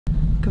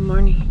Good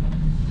morning.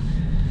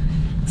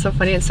 It's so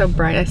funny, it's so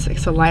bright, it's like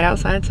so light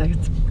outside. It's like,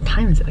 what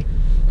time is it? Like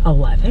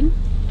 11?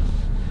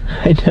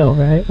 I know,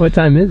 right? What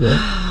time is it?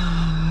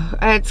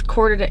 It's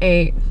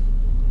 7:45.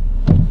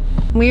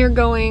 We are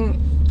going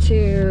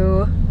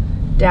to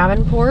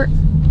Davenport.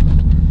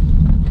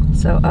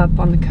 So up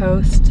on the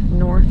coast,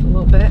 north a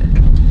little bit.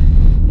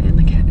 And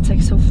it's like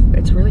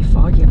it's really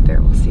foggy up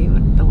there. We'll see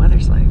what the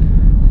weather's like.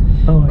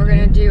 Oh, we're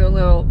gonna do a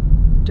little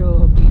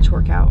beach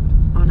workout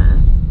on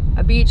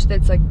a beach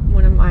that's like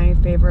one of my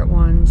favorite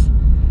ones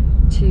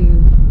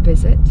to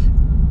visit.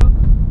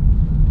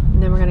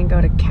 And then we're gonna go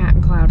to Cat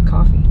and Cloud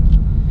Coffee.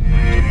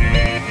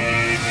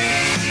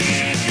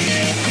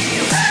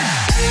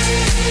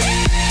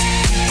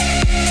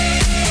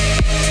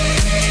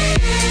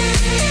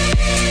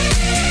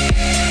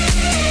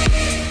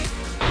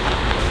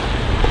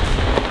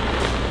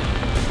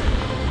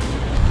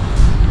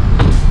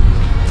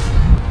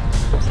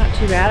 It's not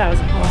too bad. I was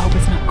like, oh, I hope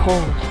it's not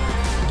cold.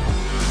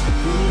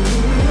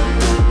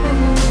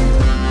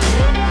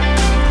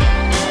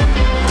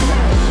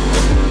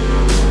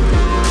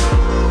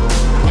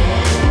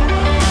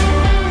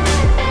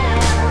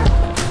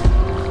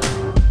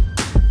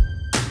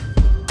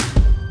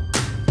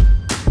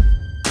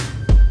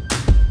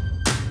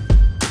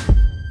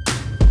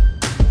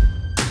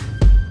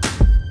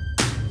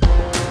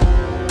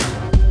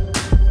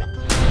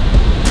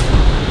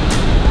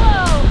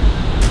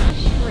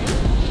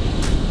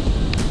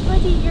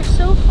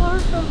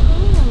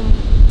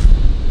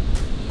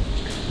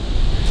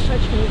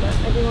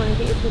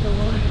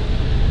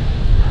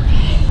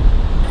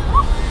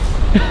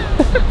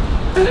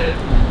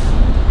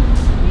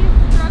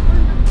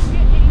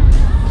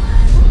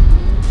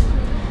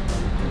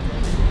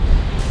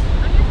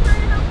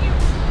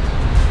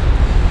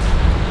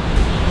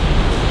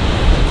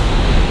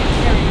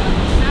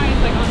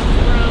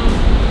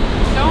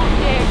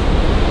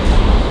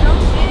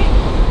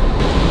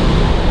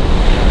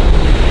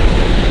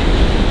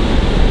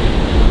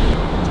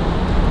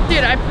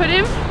 I put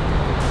him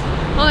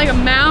on like a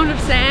mound of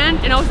sand,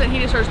 and all of a sudden he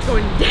just starts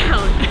going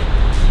down,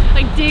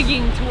 like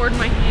digging toward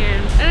my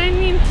hands. And I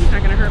mean, he's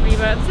not gonna hurt me,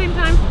 but at the same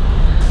time,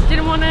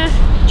 didn't want to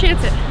chance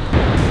it.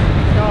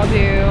 So I'll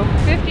do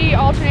 50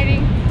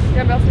 alternating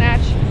dumbbell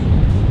snatch,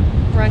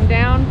 run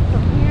down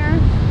from here,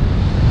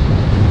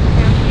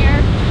 down here,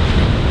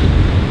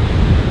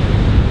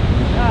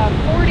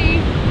 40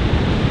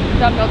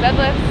 dumbbell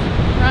deadlifts,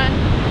 run,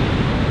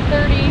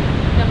 30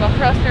 dumbbell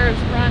thrusters,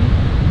 run,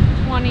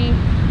 20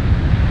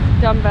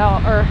 dumbbell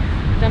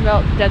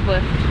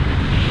deadlift,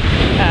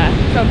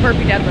 so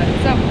burpee deadlift.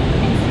 So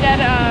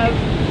instead of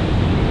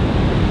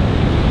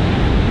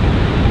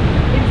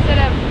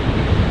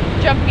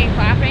jumping and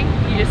clapping,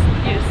 you just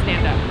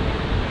stand up.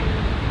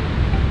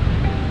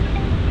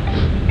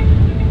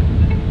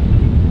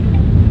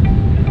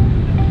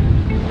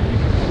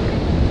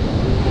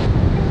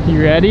 You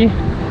ready? I'm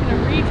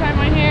gonna re-tie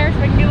my hair so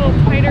I can get a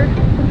little tighter.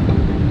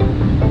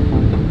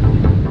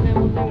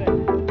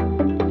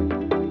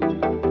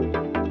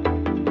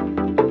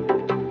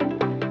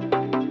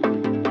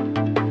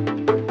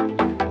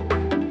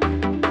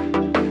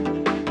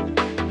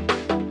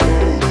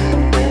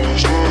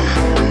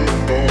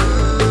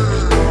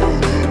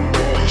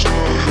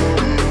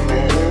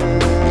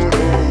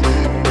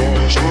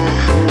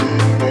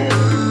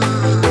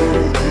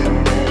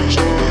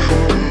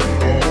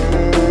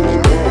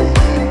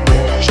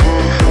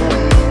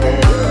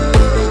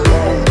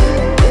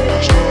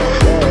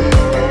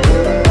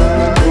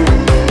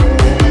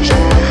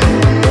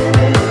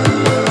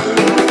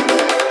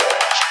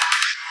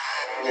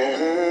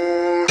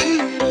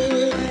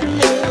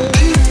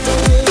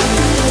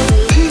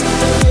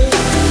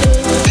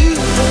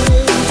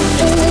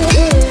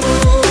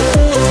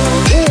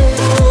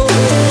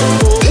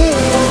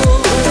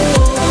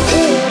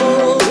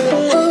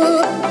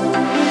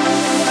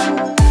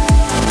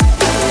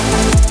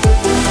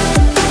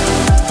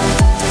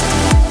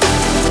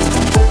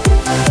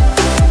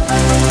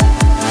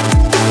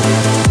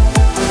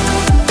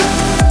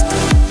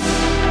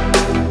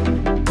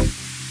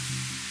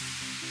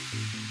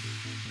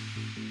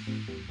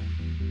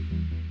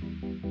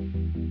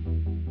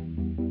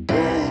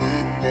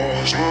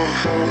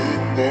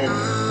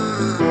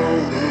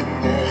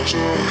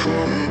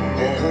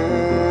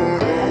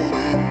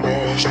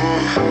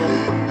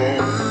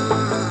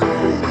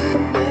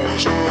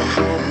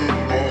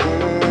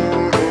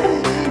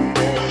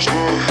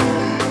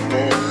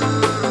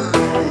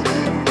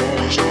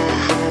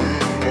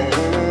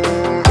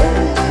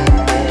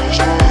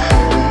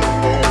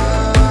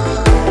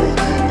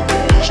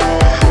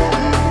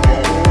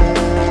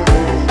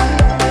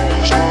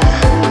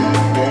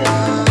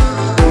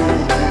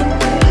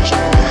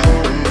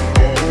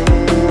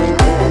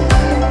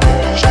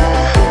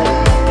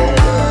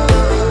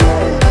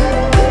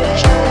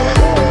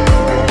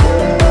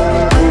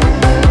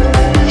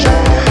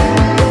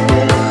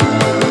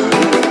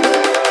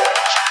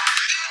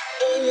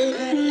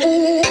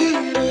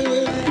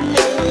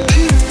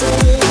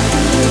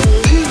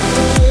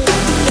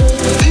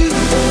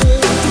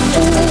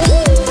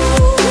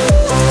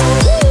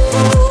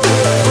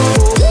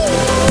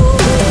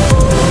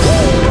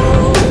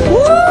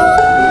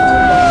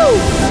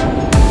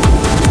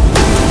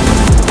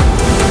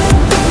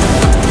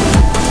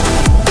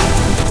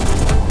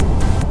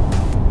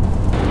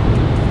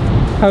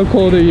 How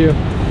cold are you?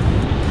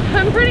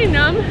 I'm pretty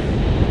numb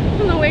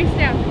from the waist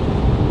down.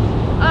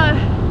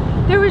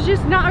 There was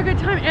just not a good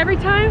time. Every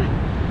time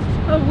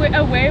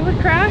a wave would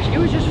crash, it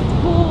was just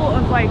full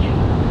of like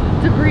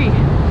debris.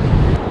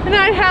 And then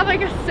I'd have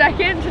like a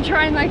second to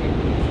try and like,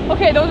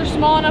 okay, those are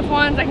small enough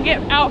ones, I can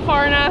get out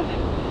far enough,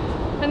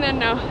 and then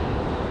no.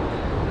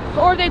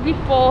 Or they'd be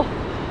full.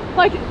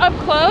 Like up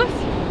close,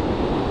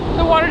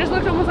 the water just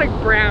looked almost like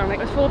brown, like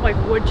it was full of like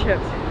wood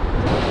chips.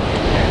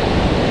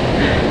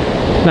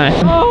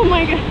 Nice. Oh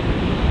my god.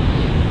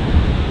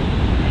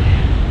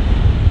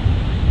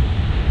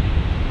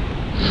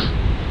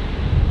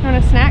 Want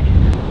a snack?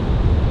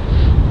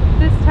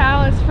 This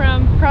towel is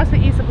from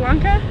CrossFit Isla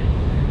Blanca,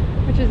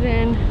 which is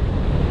in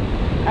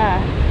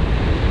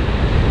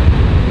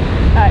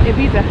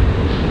Ibiza,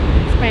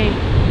 Spain.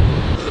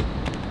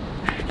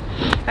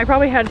 I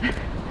probably had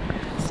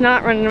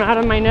snot running out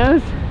of my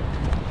nose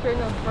during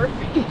those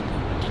burpees.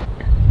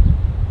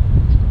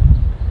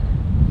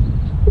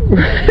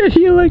 What are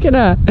you looking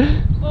at?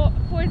 Oh,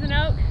 poison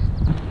oak.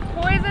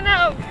 Poison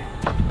oak.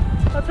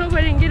 Let's hope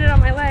I didn't get it on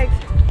my legs.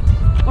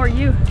 Or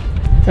you.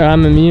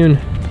 I'm immune.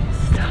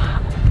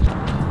 Stop.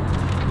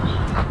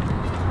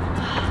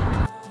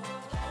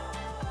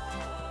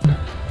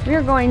 We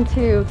are going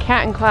to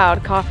Cat and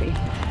Cloud Coffee.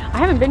 I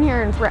haven't been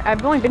here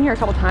I've only been here a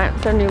couple times.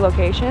 It's a new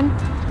location.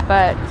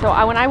 But so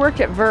when I worked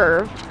at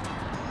Verve,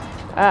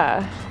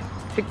 a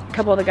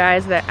couple of the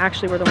guys that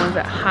actually were the ones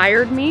that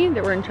hired me,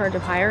 that were in charge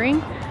of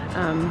hiring,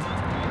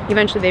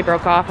 eventually they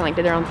broke off and like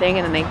did their own thing,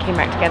 and then they came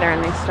back together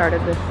and they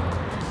started this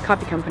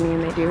coffee company,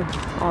 and they do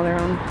all their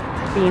own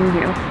beans,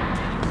 you know,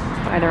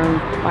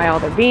 buy all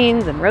their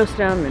beans and roast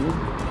them, and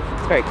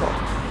it's very cool.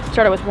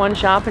 Started with one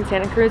shop in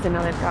Santa Cruz, and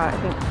now they've got, I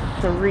think,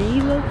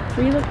 three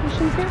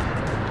locations here.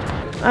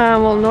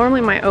 Well,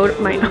 normally my odor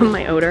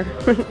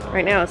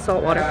right now is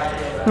salt water.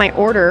 My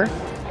order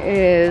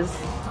is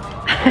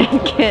I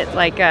get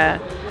like I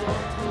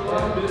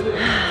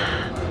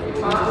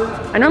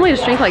normally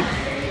just drink like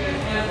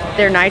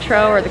their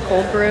nitro or the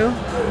cold brew,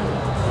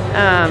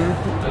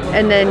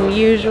 and then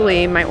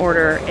usually my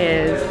order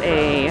is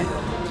a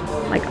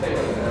like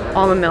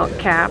almond milk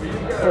cap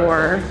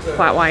or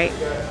flat white,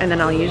 and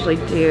then I'll usually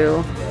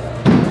do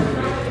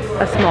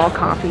a small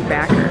coffee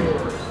backer.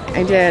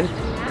 I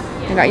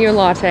got you a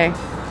latte.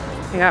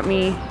 I got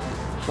me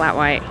flat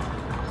white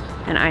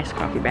and iced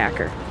coffee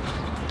backer.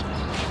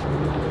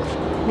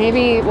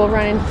 Maybe we'll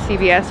run into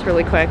CVS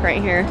really quick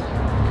right here.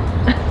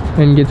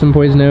 And get some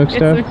poison oak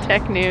stuff. Get some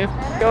Tech-New.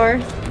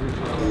 Yours.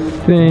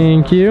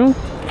 Thank you. All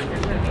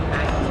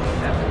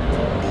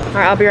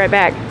right, I'll be right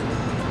back.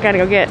 Gotta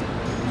go get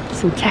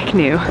some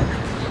Tech-New.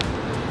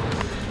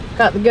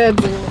 Got the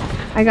goods.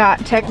 I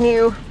got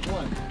Tech-New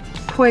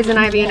Poison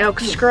Ivy and Oak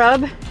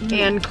Scrub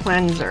and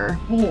Cleanser.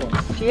 Do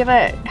you have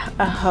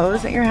a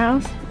hose at your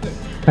house?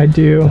 I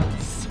do.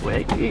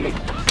 Sweet.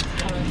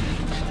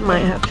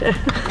 Might have to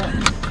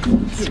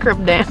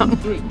scrub down,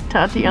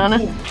 Tatiana.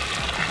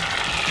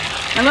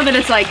 I love that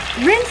it's like,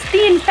 rinse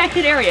the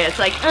infected area. It's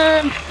like,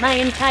 my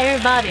entire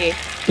body.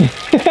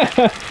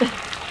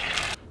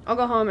 I'll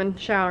go home and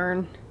shower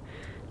and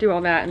do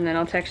all that, and then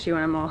I'll text you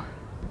when I'm all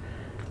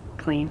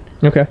clean.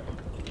 Okay.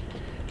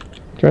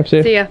 Drive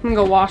safe. See ya. I'm gonna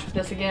go wash with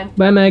this again.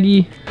 Bye,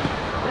 Maggie.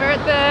 We're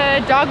at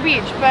the dog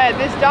beach, but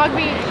this dog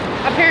beach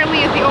apparently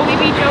is the only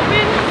beach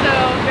open, so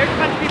there's a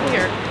bunch of people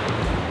here.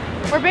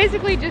 We're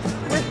basically just,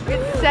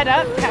 it's set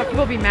up to have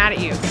people be mad at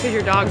you because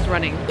your dog's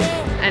running.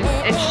 And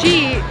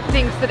she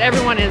thinks that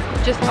everyone is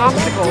just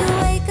obstacles.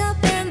 Wake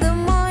up in the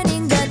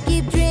morning, but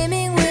keep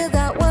dreaming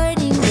without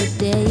wording. The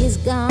day is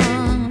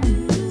gone.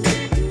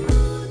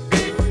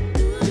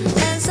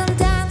 And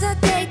sometimes I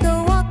take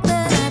a walk,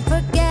 but I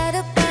forget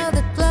about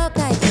the clock.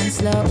 I can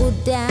slow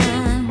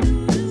down.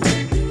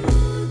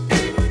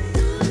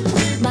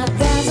 My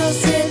friends are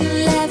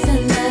sitting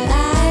laughing, but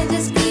I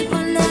just keep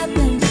on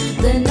napping.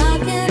 They're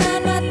knocking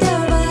on my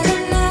door, but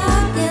I'm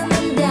knocking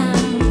them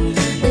down.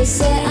 They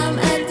say I'm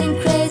acting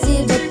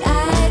crazy, but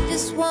I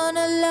just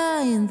wanna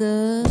lie in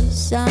the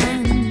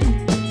sun.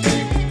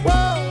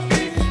 Whoa,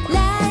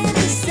 lie in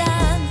the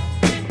sun.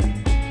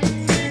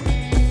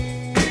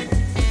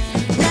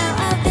 Now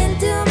I've been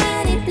to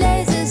many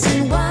places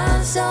and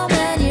won so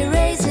many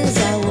races.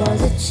 I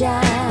was a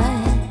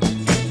child,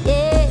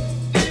 yeah.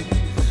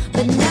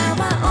 But now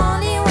my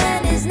only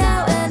win is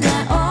now, and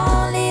my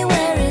only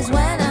wear is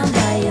when I'm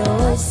by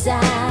your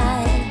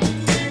side.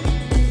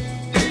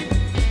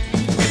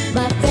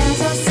 My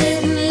friends are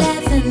sitting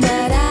laughing,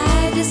 but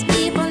I just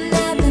keep on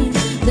napping.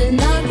 They're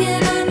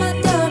knocking on my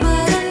door,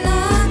 but I'm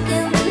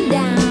knocking them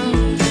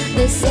down.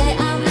 They say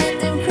I'm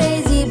acting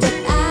crazy, but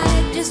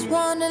I just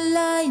wanna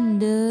lie in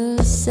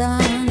the sun.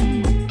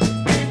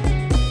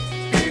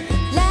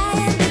 Lie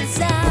in the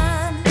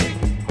sun,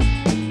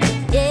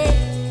 yeah.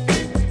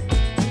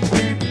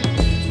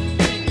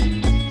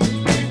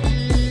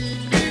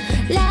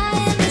 Lie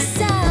in the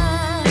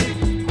sun,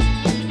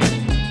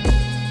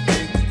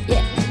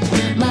 yeah.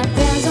 My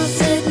friends are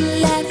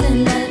sitting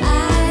laughing, but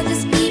I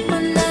just keep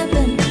on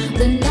napping.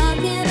 They're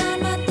knocking on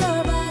my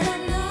door, but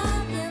I'm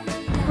knocking them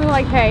down. We're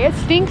like, hey, it's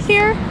stinks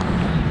here.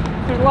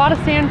 There's a lot of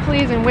sand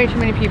fleas and way too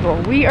many people.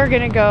 We are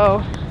gonna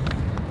go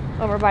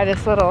over by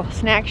this little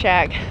snack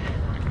shack.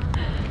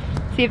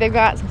 See if they've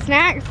got some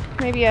snacks,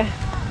 maybe a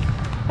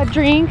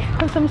drink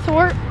of some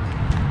sort.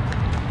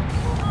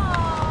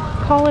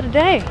 Call it a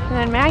day. And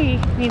then Maggie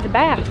needs a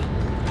bath.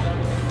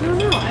 I don't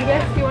know, I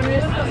guess you want to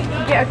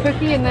just get a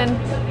cookie and then...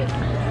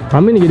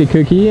 I'm gonna get a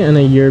cookie and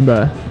a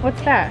yerba.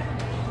 What's that?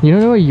 You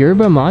don't know what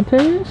yerba mate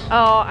is?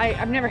 Oh,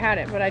 I've never had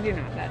it, but I do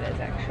know what that is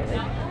actually.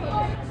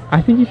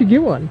 I think you should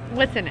get one.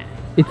 What's in it?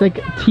 It's like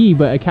tea,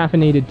 but a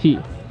caffeinated tea.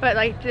 But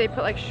like, do they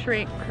put like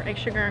sugar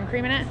and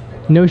cream in it?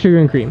 No sugar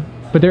and cream.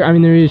 But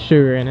there is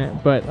sugar in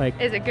it, but like...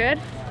 Is it good?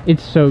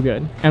 It's so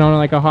good. And on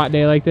like a hot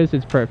day like this,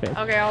 it's perfect.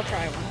 Okay, I'll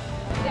try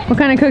one. What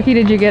kind of cookie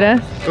did you get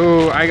us?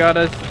 Oh, I got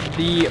us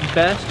the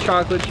best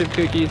chocolate chip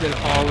cookies in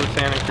all of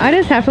Santa Cruz. I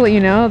just have to let you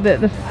know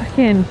that the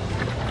fucking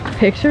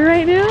picture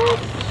right now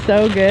is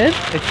so good.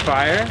 It's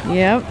fire.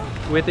 Yep.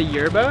 With a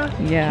yerba?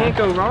 Yeah. Can't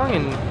go wrong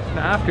in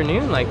the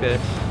afternoon like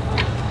this.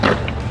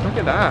 Look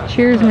at that.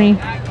 Cheers me.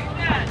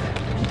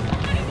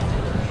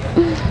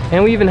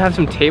 And we even have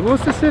some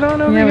tables to sit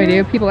on over here. Yeah, we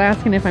do. People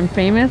asking if I'm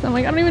famous. I'm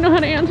like, I don't even know how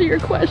to answer your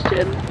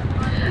question.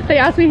 They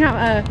asked me how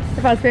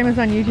if I was famous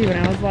on YouTube,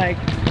 and I was like,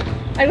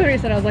 I literally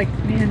said, I was like,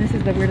 man, this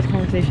is the weirdest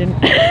conversation.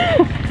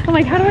 I'm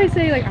like, how do I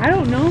say, like, I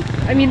don't know.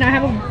 I mean, I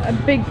have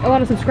a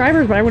lot of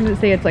subscribers, but I wouldn't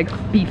say it's like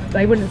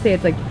I wouldn't say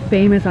it's like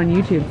famous on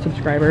YouTube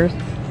subscribers.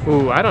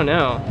 Ooh, I don't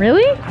know.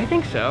 Really? I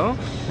think so.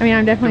 I mean,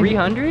 I'm definitely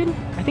 300?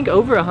 I think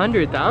over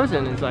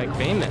 100,000 is like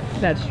famous.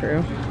 That's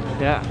true.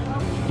 Yeah.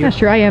 That's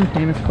true. I am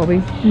famous, Colby.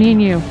 Me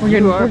and you. We're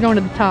going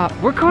to the top.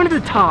 We're going to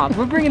the top.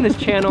 We're bringing this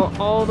channel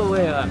all the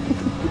way up.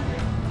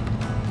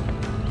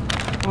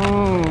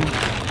 Oh.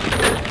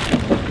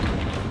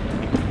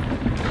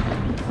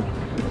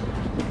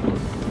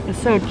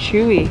 It's so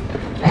chewy.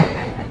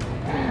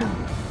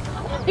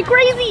 You're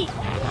crazy.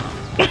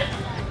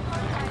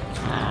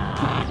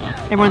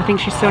 Everyone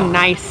thinks she's so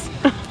nice.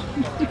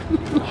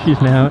 She's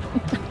not.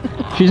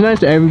 She's nice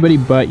to everybody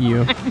but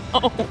you. I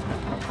know.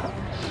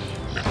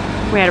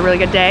 We had a really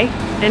good day,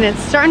 and it's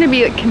starting to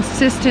be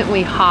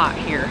consistently hot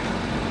here.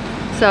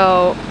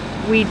 So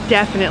we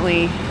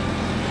definitely,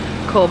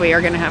 Colby,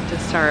 are gonna have to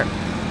start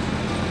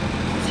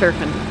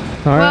surfing.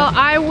 All right. Well,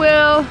 I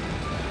will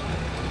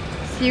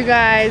see you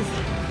guys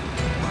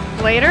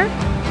later.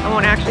 I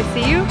won't actually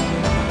see you,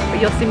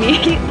 but you'll see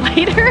me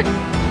later.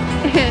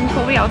 And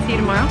Colby, I'll see you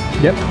tomorrow.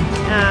 Yep.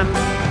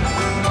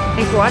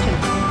 Thanks for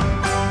watching.